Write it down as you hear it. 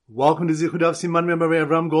Welcome to Zichud Daf Siman Mem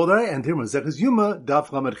Avram Goldar, and here Maseches Yoma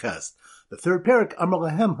Daf Lamed Ches, the third parak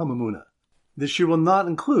Amar Lahem Hamamuna. This year will not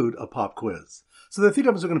include a pop quiz. So the three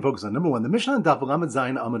topics we're going to focus on. Number one, the Mishnah on Daf Lamed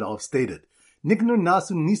Zayin Amud Aleph stated, Nikanor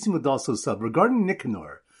Nasu Nisim Udal Sub. Regarding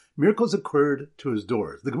Nikanor, miracles occurred to his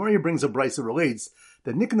doors. The Gemara here brings a brisa that relates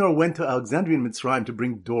that Nikanor went to Alexandria in Mitzrayim to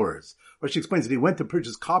bring doors. Or she explains that he went to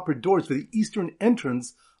purchase copper doors for the eastern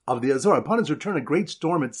entrance of the Azor. Upon his return, a great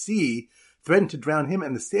storm at sea threatened to drown him,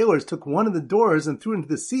 and the sailors took one of the doors and threw it into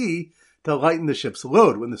the sea to lighten the ship's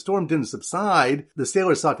load. When the storm didn't subside, the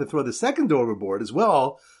sailors sought to throw the second door overboard as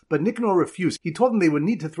well, but Nicanor refused. He told them they would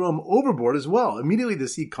need to throw him overboard as well. Immediately the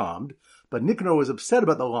sea calmed, but Nicanor was upset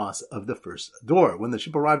about the loss of the first door. When the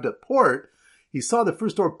ship arrived at port, he saw the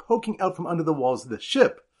first door poking out from under the walls of the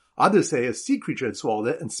ship. Others say a sea creature had swallowed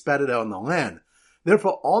it and spat it out on the land.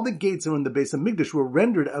 Therefore, all the gates around the base of Migdash were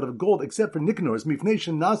rendered out of gold except for Nicanor's, Mifnei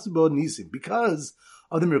Nasubo Nisim, because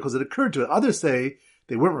of the miracles that occurred to it. Others say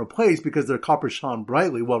they weren't replaced because their copper shone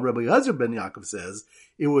brightly, while Rabbi Eliezer ben Yaakov says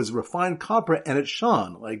it was refined copper and it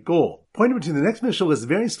shone like gold. Pointing between the next Mishnah lists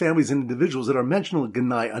various families and individuals that are mentioned in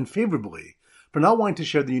Ganai unfavorably for not wanting to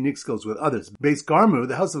share the unique skills with others. Base Garmu,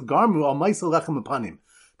 the house of Garmu, al Maisa Lechem Apanim.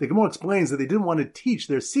 The Gemara explains that they didn't want to teach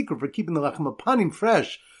their secret for keeping the Lechem Apanim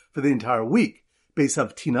fresh for the entire week. Base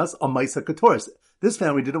of Tinas al Maisa Katoris. This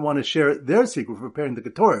family didn't want to share their secret for preparing the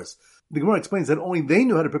Katoris. The Gemara explains that only they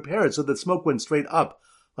knew how to prepare it so that smoke went straight up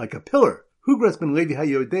like a pillar. Hugras ben Levi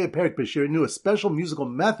HaYodei Perik Bashir knew a special musical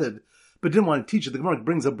method but didn't want to teach it. The Gemara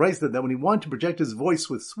brings a brisa that when he wanted to project his voice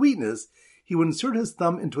with sweetness, he would insert his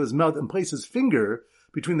thumb into his mouth and place his finger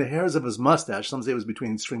between the hairs of his mustache. Some say it was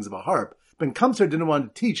between strings of a harp. Ben Kamsar didn't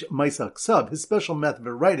want to teach Maisa Ksub, his special method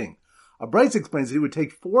of writing. A Bryce explains that he would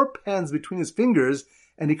take 4 pens between his fingers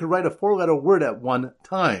and he could write a 4-letter word at one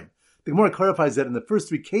time. The Gemara clarifies that in the first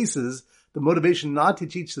 3 cases, the motivation not to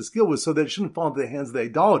teach the skill was so that it shouldn't fall into the hands of the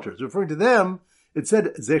idolaters. Referring to them, it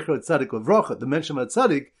said, Zecher Tzadik Levracha. The mention of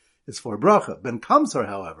Tzadik is for bracha. Ben Kamsar,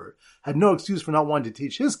 however, had no excuse for not wanting to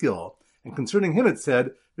teach his skill, and concerning him it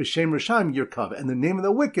said, V'shem Rishayim Yirkav, and the name of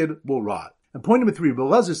the wicked will rot. And point number 3, Rabbi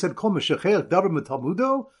Eliezer said, Kol Meshacheach Davar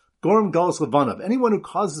Metalmudo, Gorm Galus Levanav. Anyone who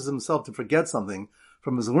causes himself to forget something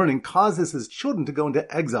from his learning causes his children to go into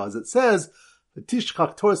exile. As it says, because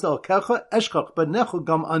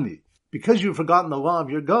you've forgotten the law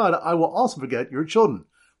of your God, I will also forget your children.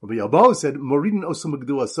 Rabbi Yabao said, Moridin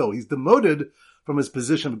Osum so he's demoted from his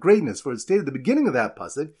position of greatness, for it stated at the beginning of that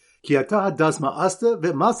pasuk,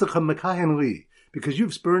 because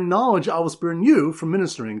you've spurned knowledge, I will spurn you from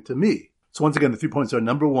ministering to me. So once again, the 3 points are: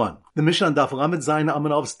 number 1, the Mishnah on Daf Lamed Zayin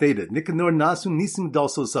Amud Aleph stated, Nikanor Nasu Nisim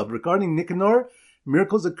Dalso Sub. Regarding Nikanor,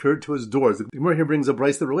 miracles occurred to his doors. The Gemara here brings a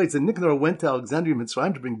brisa that relates that Nikanor went to Alexandria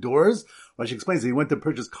Mitzrayim to bring doors, or she explains that he went to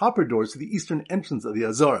purchase copper doors to the eastern entrance of the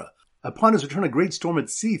Azora. Upon his return, a great storm at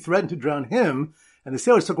sea threatened to drown him, and the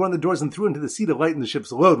sailors took one of the doors and threw it into the sea to lighten the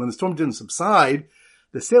ship's load. When the storm didn't subside,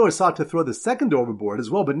 the sailors sought to throw the second door overboard as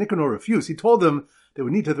well, but Nikanor refused. He told them they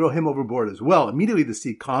would need to throw him overboard as well. Immediately the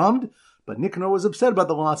sea calmed, but Nicanor was upset about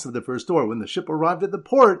the loss of the first door. When the ship arrived at the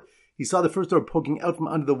port, he saw the first door poking out from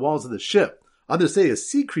under the walls of the ship. Others say a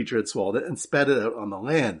sea creature had swallowed it and spat it out on the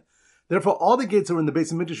land. Therefore, all the gates that were in the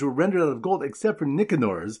base of Midrash were rendered out of gold except for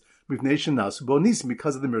Nicanor's,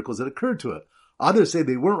 because of the miracles that occurred to it. Others say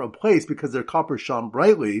they weren't replaced because their copper shone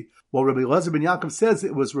brightly, while Rabbi Eliezer ben Yaakov says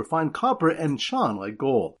it was refined copper and shone like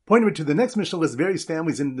gold. Pointing to the next Mishnah lists various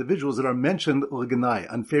families and individuals that are mentioned L'ganai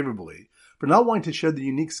unfavorably for not wanting to share the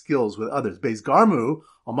unique skills with others. Beis Garmu,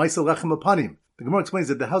 al Maisa Lechem Apanim. The Gemara explains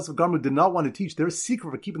that the house of Garmu did not want to teach their secret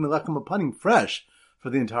for keeping the Lechem Apanim fresh for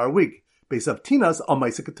the entire week. Beis of Tinas, al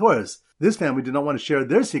Maisa Katoris. This family did not want to share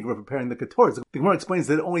their secret for preparing the Katoris. The Gemara explains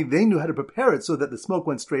that only they knew how to prepare it so that the smoke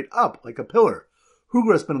went straight up like a pillar.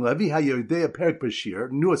 Hugras ben Levi HaYodei Perik Bashir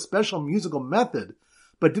knew a special musical method,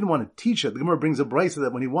 but didn't want to teach it. The Gemara brings a brisa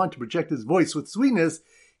that when he wanted to project his voice with sweetness,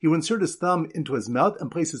 he would insert his thumb into his mouth and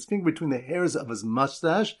place his finger between the hairs of his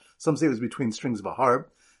mustache. Some say it was between strings of a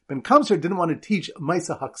harp. Ben Kamsar didn't want to teach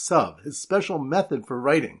Maisa Haksav, his special method for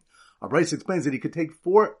writing. Our brisa explains that he could take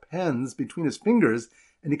 4 pens between his fingers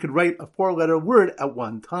and he could write a 4-letter word at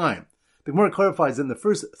one time. The Gemara clarifies that in the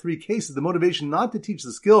first 3 cases, the motivation not to teach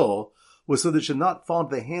the skill was so that it should not fall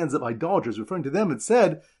into the hands of idolaters. Referring to them, it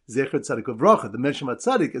said, Zecher Tzadik Levracha. The mention of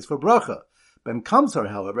Tzadik is for bracha. Ben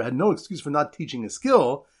Kamsar, however, had no excuse for not teaching a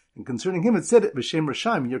skill, and concerning him it said, V'shem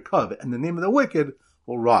Rishayim Yirkav, and the name of the wicked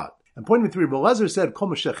will rot. And pointing to 3, Rabbi Eliezer said, Kol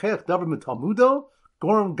Meshacheach Davar Metalmudo,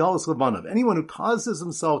 Gorm Galus Levanav. Anyone who causes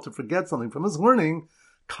himself to forget something from his learning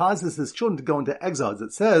causes his children to go into exile. As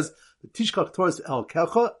it says, Tishkach Toras El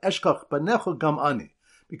Kelcha, Eshkach Banecha Gam Ani.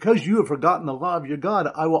 Because you have forgotten the law of your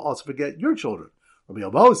God, I will also forget your children. Rabbi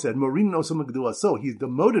Abba said, Morin no so he's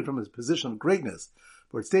demoted from his position of greatness.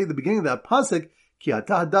 For it stated at the beginning of that pasuk, Ki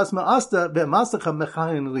ata hadas ma'asta ve'masacha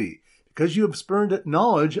mechayin li. Because you have spurned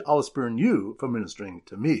knowledge, I'll spurn you from ministering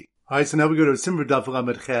to me. Alright, so now we go to Simon Daf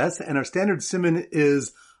Lamed Ches, and our standard simon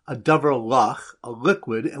is a davar lach, a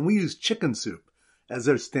liquid, and we use chicken soup as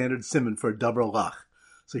our standard simon for a davar lach.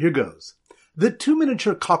 So here goes. The two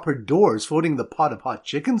miniature copper doors floating in the pot of hot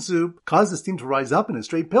chicken soup caused the steam to rise up in a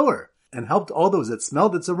straight pillar, and helped all those that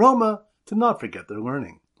smelled its aroma to not forget their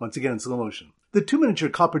learning. Once again in slow motion. The two miniature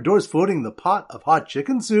copper doors floating in the pot of hot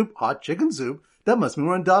chicken soup, that must mean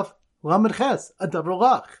we're on Daf Lamed Ches, a davar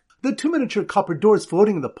lach. The two miniature copper doors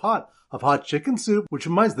floating in the pot of hot chicken soup, which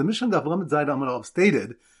reminds the Mishnah Daf Lamed Zayin Amud Aleph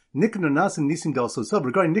stated, Nikanor Nasan Nisim Dal Sosav,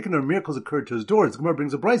 regarding Nikanor, miracles occurred to his doors. The Gemara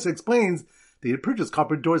brings a brisa, explains that he had purchased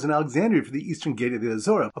copper doors in Alexandria for the eastern gate of the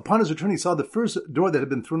Azorah. Upon his return, he saw the first door that had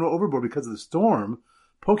been thrown overboard because of the storm,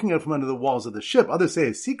 poking out from under the walls of the ship. Others say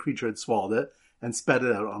a sea creature had swallowed it and spat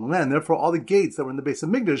it out on land. Therefore, all the gates that were in the base of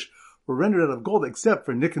Migdash were rendered out of gold except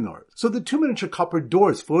for Nicanor. So the two miniature copper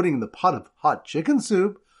doors floating in the pot of hot chicken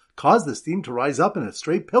soup caused the steam to rise up in a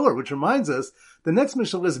straight pillar, which reminds us the next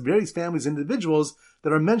Mishnah lists various families and individuals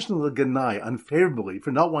that are mentioned in the Ganai unfavorably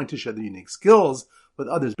for not wanting to share their unique skills with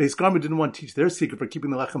others. Beis Garma didn't want to teach their secret for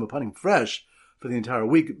keeping the lechem upanim fresh for the entire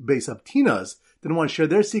week. Beis Abtinas didn't want to share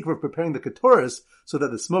their secret of preparing the ketoris so that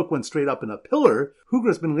the smoke went straight up in a pillar.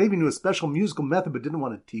 Hugras ben Levi knew a special musical method but didn't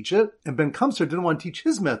want to teach it. And Ben Kumser didn't want to teach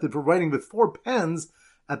his method for writing with 4 pens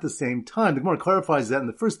at the same time. The Gemara clarifies that in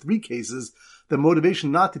the first 3 cases, the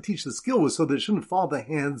motivation not to teach the skill was so that it shouldn't fall in the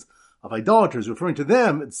hands of idolaters. Referring to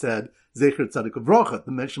them, it said, Zecher Tzadik of Bracha.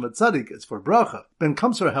 The mention of Tzadik is for Bracha. Ben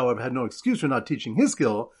Kumser, however, had no excuse for not teaching his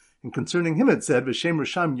skill, and concerning him it said, V'shem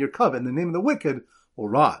Risham Yirkav, and the name of the wicked will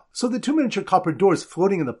rot. So the 2 miniature copper doors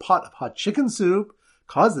floating in the pot of hot chicken soup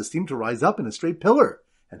caused the steam to rise up in a straight pillar,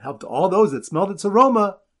 and helped all those that smelled its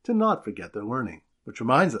aroma to not forget their learning. Which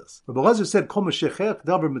reminds us, Rabbi Elazar said, Kol Meshechech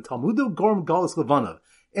Davar Mitalmudu Gorm Galus Levanav.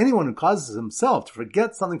 Anyone who causes himself to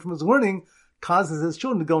forget something from his learning causes his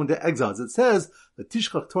children to go into exile. As it says,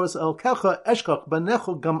 L'tishchach Toras El Kecha Eshkach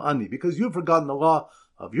Banecho Gam Ani. Because you have forgotten the law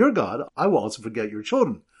of your God, I will also forget your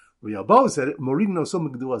children. Rabbi said, Morid no so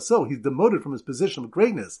megdula so. He's demoted from his position of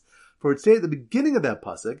greatness. For it stated at the beginning of that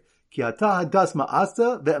pasuk, Ki ata hadas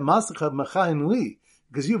ma'asta ve'emasacha mechayin li.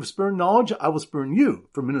 Because you have spurned knowledge, I will spurn you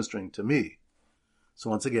for ministering to me. So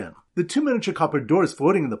once again, the 2 miniature copper doors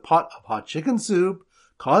floating in the pot of hot chicken soup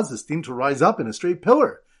caused the steam to rise up in a straight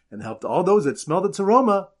pillar, and helped all those that smelled its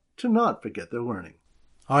aroma to not forget their learning.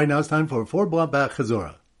 Alright, now it's time for 4 Blat Bach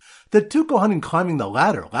Chazorah. The 2 Kohanim climbing the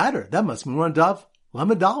ladder, that must mean we're on Daf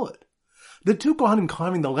Lamed Dalet. The 2 Kohanim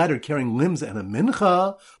climbing the ladder carrying limbs and a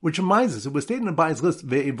mincha, which reminds us, it was stated in Abai's list,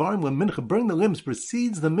 Ve'evarim lemincha, burning the limbs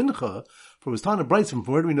precedes the mincha. For it was taught in Bryson,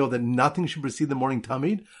 from where do we know that nothing should precede the morning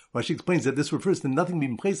tamid? Rashi explains that this refers to nothing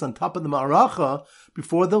being placed on top of the ma'aracha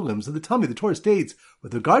before the limbs of the tamid. The Torah states,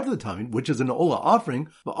 with regard to the tamid, which is an olah offering,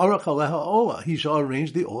 va'arach aleha olah, he shall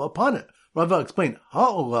arrange the olah upon it. Rava explained,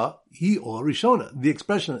 ha'olah, he olah rishona. The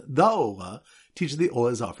expression, the olah, teaches the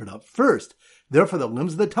olah is offered up first. Therefore, the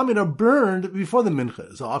limbs of the tamid are burned before the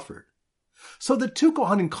mincha is offered. So the 2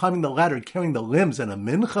 Kohanim climbing the ladder carrying the limbs and a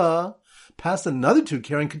mincha passed another 2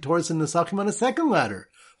 carrying ketoris and nesachim on a second ladder,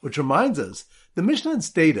 which reminds us, the Mishnah had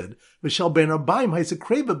stated, V'shel ben arbaim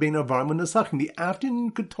ha'sekreva ben avarim nesachim. The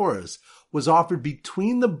afternoon ketoris was offered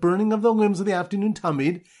between the burning of the limbs of the afternoon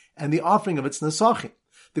tamid and the offering of its nesachim.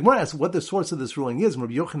 The Gemara asks what the source of this ruling is, and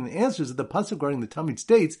Rabbi Yochanan answers that the pasuk regarding the tamid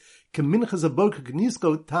states, "Kemincha zaboka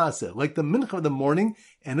knisko tase," like the mincha of the morning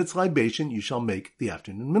and its libation, you shall make the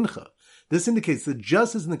afternoon mincha. This indicates that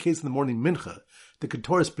just as in the case of the morning mincha, the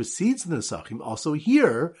ketoris precedes the nesachim, also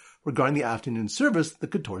here, regarding the afternoon service, the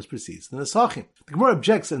ketoris precedes the nesachim. The Gemara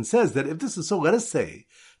objects and says that if this is so, let us say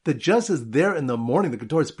that just as there in the morning the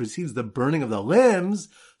ketoris precedes the burning of the limbs,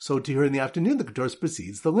 so to here in the afternoon the ketoris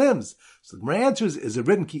precedes the limbs. So the Gemara answers, is it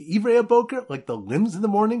written ki ivrei aboker, like the limbs of the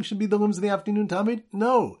morning should be the limbs of the afternoon tamid?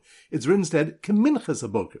 No. It's written instead, keminchas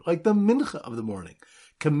aboker, like the mincha of the morning.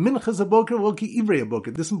 Keminchas aboker, well ki ivrei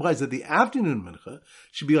aboker. This implies that the afternoon mincha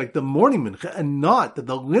should be like the morning mincha, and not that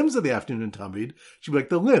the limbs of the afternoon tamid should be like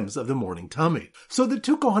the limbs of the morning tamid. So the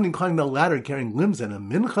 2 Kohanim climbing the ladder carrying limbs and a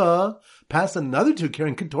mincha passed another 2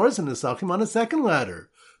 carrying ketoris and nesachim on a second ladder,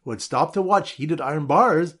 who had stopped to watch heated iron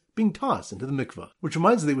bars being tossed into the mikveh. Which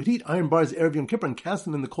reminds us they would heat iron bars Erev Yom Kippur and cast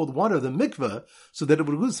them in the cold water of the mikveh so that it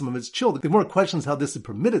would lose some of its chill. The more questions how this is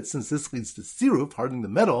permitted, since this leads to siruf, hardening the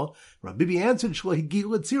metal. Rabbi Bibi answered, Shlo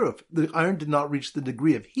higil et siruf. The iron did not reach the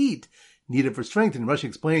degree of heat needed for strength, and Rashi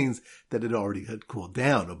explains that it already had cooled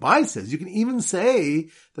down. Abai says you can even say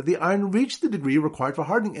that the iron reached the degree required for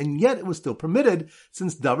hardening, and yet it was still permitted,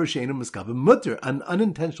 since davar she'einu miskaven mutter, an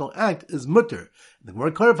unintentional act is mutter. The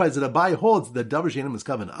Gemara clarifies that Abai holds that davar she'einu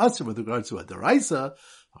miskaven aser with regards to a deraisa.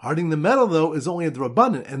 Hardening the metal, though, is only a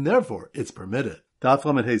drabanan, and therefore it's permitted. Daf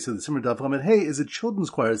Lamed Hey, so the Simmer Daf Lamed Hey is a children's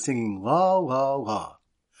choir singing La La La.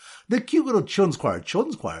 The cute little children's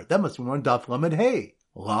choir, that must be more on Daf Lamed Hey.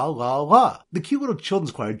 La La La. The cute little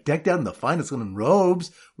children's choir decked out in the finest linen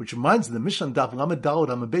robes, which reminds of the Mishnah Daf Lamed Daled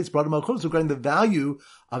Amabes brought him out regarding the value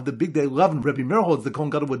of the big day 11. Rebbe Meir holds the Kohen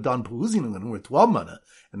Gadol would don Peluzin linen worth 12 mana.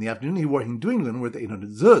 In the afternoon he wore Hinduin linen worth 800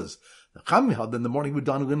 zuz. The Chachamim held that in the morning he would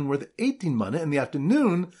don linen worth 18 mana, in the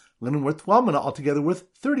afternoon linen worth 12 mana, altogether worth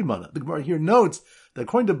 30 mana. The Gemara here notes that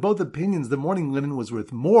according to both opinions, the morning linen was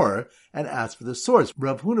worth more, and asked for the source.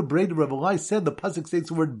 Rav Huna Breda Rav Elai said the pasuk states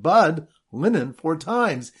the word bud, linen, 4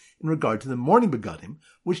 times in regard to the morning begadim,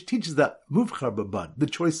 which teaches that muvchar b'bud, the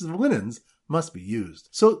choices of linens, must be used.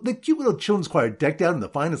 So the cute little children's choir decked out in the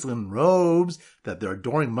finest linen robes that their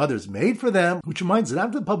adoring mothers made for them, which reminds that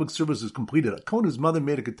after the public service was completed, a kohen whose mother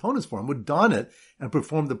made a ketonis for him would don it and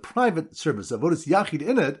perform the private service, avodas yachid,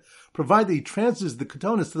 in it, provided that he transfers the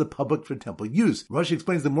ketonis to the public for temple use. Rashi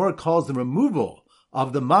explains the Morah calls the removal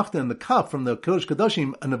of the machta and the kaf from the Kodesh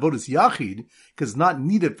Kodashim an avodas yachid, because it's not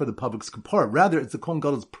needed for the public's kapara. Rather, it's the Kohen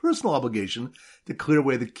Gadol's personal obligation to clear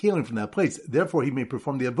away the kalim from that place. Therefore, he may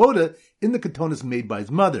perform the avoda in the ketonis made by his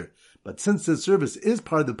mother. But since this service is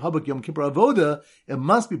part of the public Yom Kippur avoda, it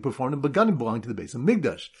must be performed in begadim belonging to the base of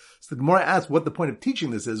Migdash. So the Gemara asks what the point of teaching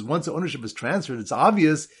this is. Once the ownership is transferred, it's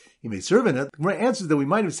obvious he may serve in it. The Gemara answers that we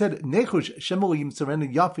might have said nechush shemolim serena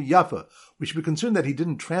yafa yafa. We should be concerned that he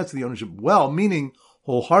didn't transfer the ownership well, meaning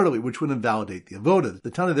wholeheartedly, which would invalidate the avoda. The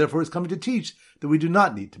Tana therefore is coming to teach that we do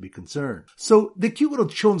not need to be concerned. So the cute little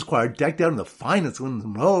children's choir decked out in the finest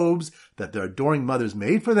linen robes that their adoring mothers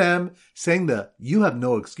made for them, sang the "You Have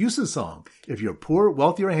No Excuses" song, if you're poor,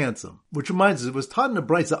 wealthy, or handsome. Which reminds us, it was taught in a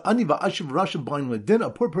brisa, Aniva Ashiv Rasha Bain Ledin, a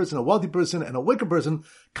poor person, a wealthy person, and a wicked person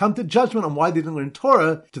come to judgment on why they didn't learn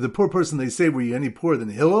Torah. To the poor person they say, were you any poorer than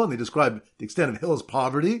Hillel? And they describe the extent of Hillel's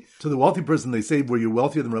poverty. To the wealthy person they say, were you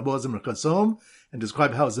wealthier than Rabbi Azim or Chasom? And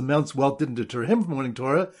describe how his immense wealth didn't deter him from learning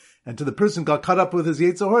Torah. And to the person got caught up with his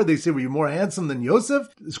Yetzer Hara, they say, were you more handsome than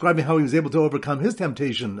Yosef? Describing how he was able to overcome his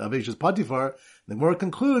temptation of Eshes Potiphar. The Gemara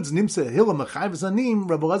concludes, Nimsa Hillel Mechayv Anim,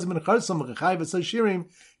 Rabbi Elazar ben Charsom Mechayv Asashirim,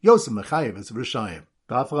 Yosef Mechayv Asavashayim.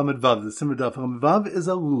 Daf Lamed Vav, the Simmer Daf Lamed Vav is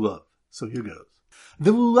a lulav. So here goes.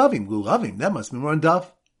 The lulavim, that must be more on Daf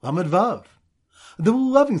Lamed Vav. The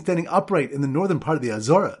lulavim standing upright in the northern part of the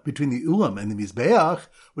Azora, between the Ulam and the Mizbeach,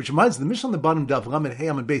 which reminds the Mishnah on the bottom Daf Lamed Hey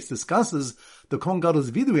Amud Beis discusses the Kohen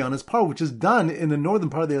Gadol's vidui on his par, which is done in the northern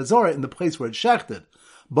part of the Azora, in the place where it's shechted.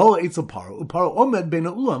 Bo Eitzel Paro, Uparo Omed Ben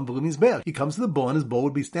Ulam V'Lim Mizbeach. He comes to the bowl, and his bowl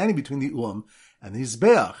would be standing between the Ulam and the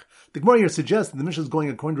Mizbeach. The Gemara here suggests that the Mishnah is going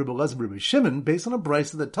according to Rabbi Elazar ben Shimon, based on a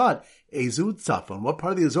brisa that taught Ezu Tzafon, what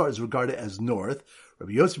part of the Azora is regarded as north.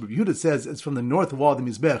 Rabbi Yosef Rabbi Yehuda says it's from the north wall of the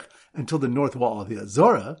Mizbech until the north wall of the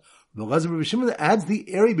Azora. Rabbi Elazar ben Shimon adds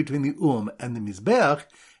the area between the and the Mizbech,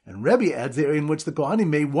 and Rebbe adds the area in which the Kohanim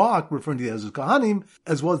may walk, referring to the Ezra's Kohanim,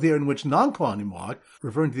 as well as the area in which non-Kohanim walk,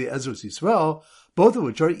 referring to the Ezra's Yisrael, both of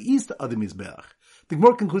which are east of the Mizbech. The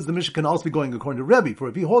Gemara concludes the Mishnah can also be going according to Rebbe, for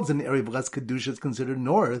if he holds an area of less Kedusha is considered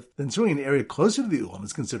north, then certainly an area closer to the Ulam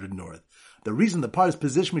is considered north. The reason the part is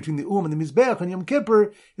positioned between the and the Mizbeach on Yom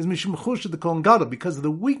Kippur is Mishum Chush of the Kohen Gadol, because of the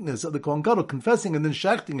weakness of the Kohen Gadol confessing and then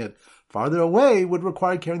shechting it farther away would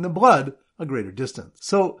require carrying the blood a greater distance.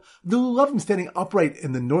 So the lulavim standing upright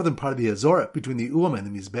in the northern part of the Azora between the Ulam and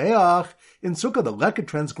the Mizbeach, in Sukkah the Leket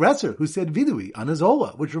transgressor who said vidui on his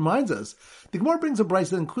Ola, which reminds us, the Gemara brings a brisa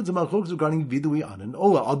that includes a malchus regarding vidui on an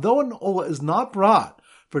Ola. Although an Ola is not brought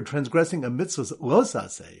for transgressing a mitzvah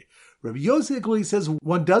losase, Rabbi Yosef says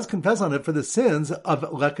one does confess on it for the sins of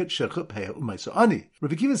leket shechut peah u'maiso ani.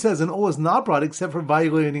 Rabbi Kiva says an olah is not brought except for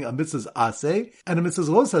violating a mitzvah's aseh and a mitzvah's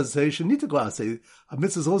los aseh shenitik aseh, a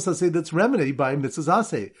mitzvah's los aseh that's remedied by a mitzvah's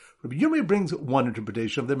aseh. Rabbi Yirmiyah brings one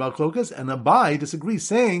interpretation of the Malchokas, and Abai disagrees,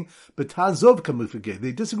 saying betazov kamufige.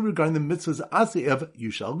 They disagree regarding the mitzvah's aseh of you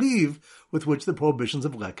shall leave, with which the prohibitions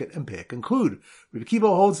of leket and peah conclude. Rabbi Kiva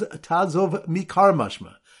holds tazov mikar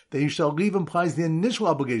mashma, that you shall leave implies the initial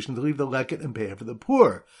obligation to leave the leket and peah for the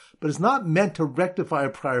poor, but is not meant to rectify a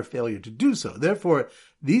prior failure to do so. Therefore,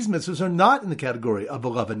 These mitzvahs are not in the category of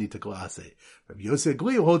alav anita kla'aseh. Rabbi Yosef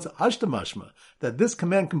Glio holds ashtamashma that this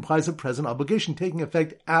command comprises a present obligation taking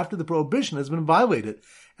effect after the prohibition has been violated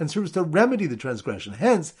and serves to remedy the transgression.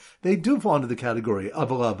 Hence, they do fall into the category of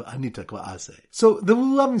alav anita kla'aseh. So the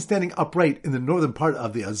lulavim standing upright in the northern part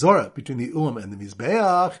of the Azorah between the Ulam and the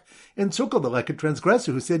Mizbeach encircled the leked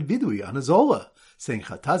transgressor who said vidui on his olah, saying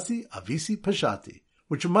chatasi, avisi, pashati.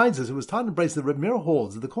 Which reminds us, it was taught in Bryce that Reb Meir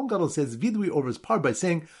holds that the Kohen Gadol says vidui over his part by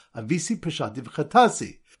saying avisi, pashati,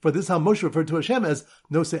 v'chatasi. For this, how Moshe referred to Hashem as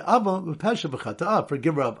nosei avon v'pesha v'chata'ah,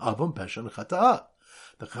 forgiver of avon, pesha, and chata'ah.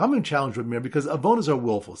 The Chachamim challenged Reb Meir because avonas are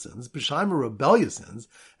willful sins, peshaim are rebellious sins,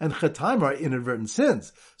 and chataim are inadvertent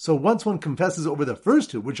sins. So once one confesses over the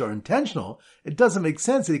first two, which are intentional, it doesn't make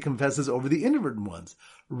sense that he confesses over the inadvertent ones.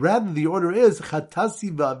 Rather, the order is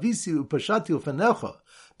chatasi v'avisi upashati ufanecha,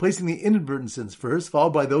 placing the inadvertent sins first,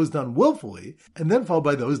 followed by those done willfully, and then followed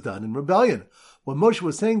by those done in rebellion. What Moshe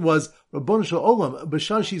was saying was, Rabbon Shel Olam,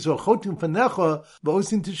 b'shan shizrochotim fanecha,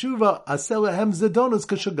 v'osin teshuva, aselahem zedonos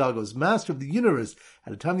kashagagos, Master of the universe,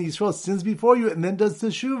 at a time that Yisrael sins before you, and then does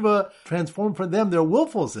teshuva, transform for them their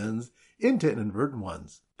willful sins into inadvertent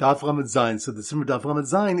ones. Daf Lamed Zayin, so the Simmer Daf Lamed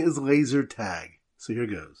Zayin is laser tag. So here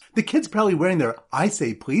goes. The kids proudly wearing their I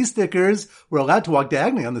Say Please stickers were allowed to walk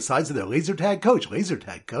diagonally on the sides of their laser tag coach. Laser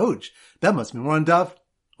tag coach? That must be more on Daf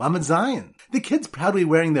Lamed Zayin. The kids proudly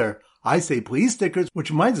wearing their I Say Please stickers, which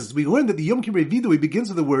reminds us, we learned that the Yom Kippur Vidui begins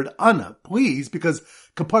with the word Ana, please, because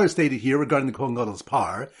Kapar stated here regarding the Kohen Gadol's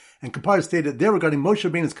par, and Kapar stated there regarding Moshe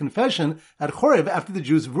Rabbeinu's confession at Chorev after the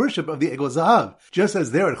Jews' worship of the Egel Zahav. Just as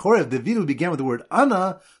there at Chorev the Vidui began with the word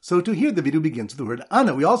Ana, so to here the Vidui begins with the word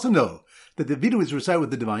Ana. We also know that the Vidui is recited with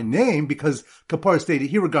the divine name because Kapar stated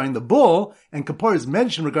here regarding the bull, and Kapar is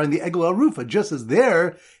mentioned regarding the Egel Arufa. Just as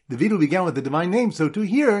there the Vidui began with the divine name, so to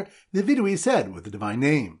here the Vidui is said with the divine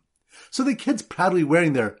name. So the kids proudly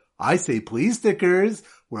wearing their I Say Please stickers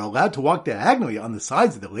were allowed to walk diagonally on the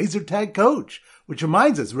sides of the laser tag coach, which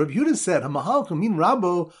reminds us, Rav Yehuda said, Hamahal Chumin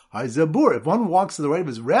Rabo Zabur. If one walks to the right of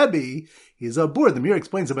his Rebbe, he is Zabur. The Meir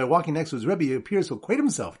explains that by walking next to his Rebbe, he appears to equate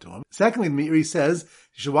himself to him. Secondly, the Meir says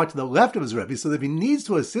he should walk to the left of his Rebbe, so that if he needs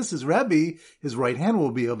to assist his Rebbe, his right hand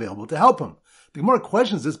will be available to help him. The Gemara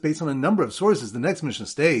questions this based on a number of sources. The next Mishnah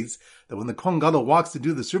states that when the Kohen Gadol walks to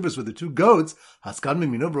do the service with the two goats, Haskan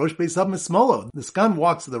Mimino Rosh Beisav Mismolo, the Skan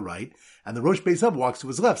walks to the right, and the Rosh Beisav walks to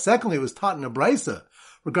his left. Secondly, it was taught in a Brisa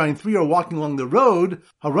regarding three are walking along the road,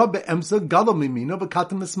 Harab Be'emsa Gadol Mimino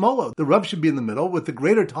B'Kata Mismolo. The Rab should be in the middle with the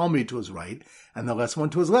greater Talmud to his right, and the less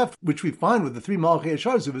one to his left, which we find with the three Malachei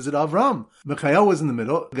Ashars who visit Avram. Michael was in the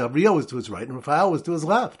middle, Gabriel was to his right, and Raphael was to his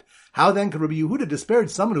left. How then could Rabbi Yehuda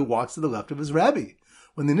disparage someone who walks to the left of his Rebbe?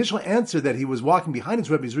 When the initial answer that he was walking behind his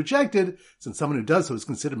Rebbe is rejected, since someone who does so is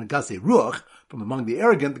considered Megasei Ruach, from among the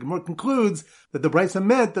arrogant, the Gemara concludes that the Brisa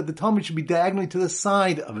meant that the Talmud should be diagonally to the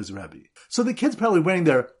side of his Rebbe. So the kids probably wearing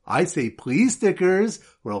their I Say Please stickers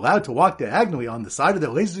were allowed to walk diagonally on the side of their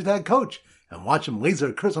laser tag coach and watch him laser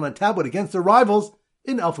a curse on a tablet against their rivals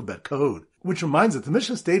in alphabet code. Which reminds us, the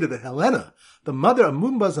Mishnah stated that Helena, the mother of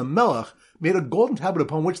Munbaz and Melech, made a golden tablet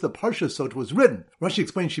upon which the Parsha Sot was written. Rashi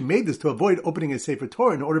explains she made this to avoid opening a Sefer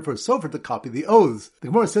Torah in order for a Sofer to copy the oaths. The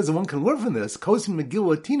Gemara says that one can learn from this, Kosin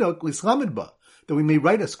Megillah Latinok Lislamidba, that we may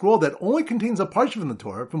write a scroll that only contains a Parsha from the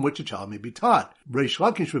Torah from which a child may be taught. Reish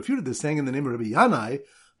Lakish refuted this, saying in the name of Rabbi Yanai,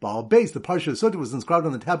 Baal Beis, the Parsha Sot was inscribed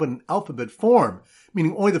on the tablet in alphabet form,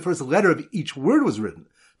 meaning only the first letter of each word was written.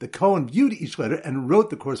 The Kohen viewed each letter and wrote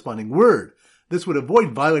the corresponding word. This would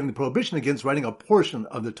avoid violating the prohibition against writing a portion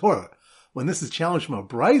of the Torah. When this is challenged from a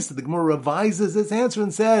Brisa, the Gemara revises its answer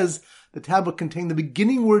and says the tablet contained the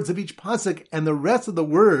beginning words of each pasuk and the rest of the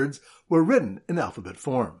words were written in alphabet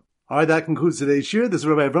form. All right, that concludes today's shir. This is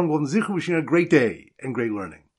Rabbi Avram Golden Zichu wishing you a great day and great learning.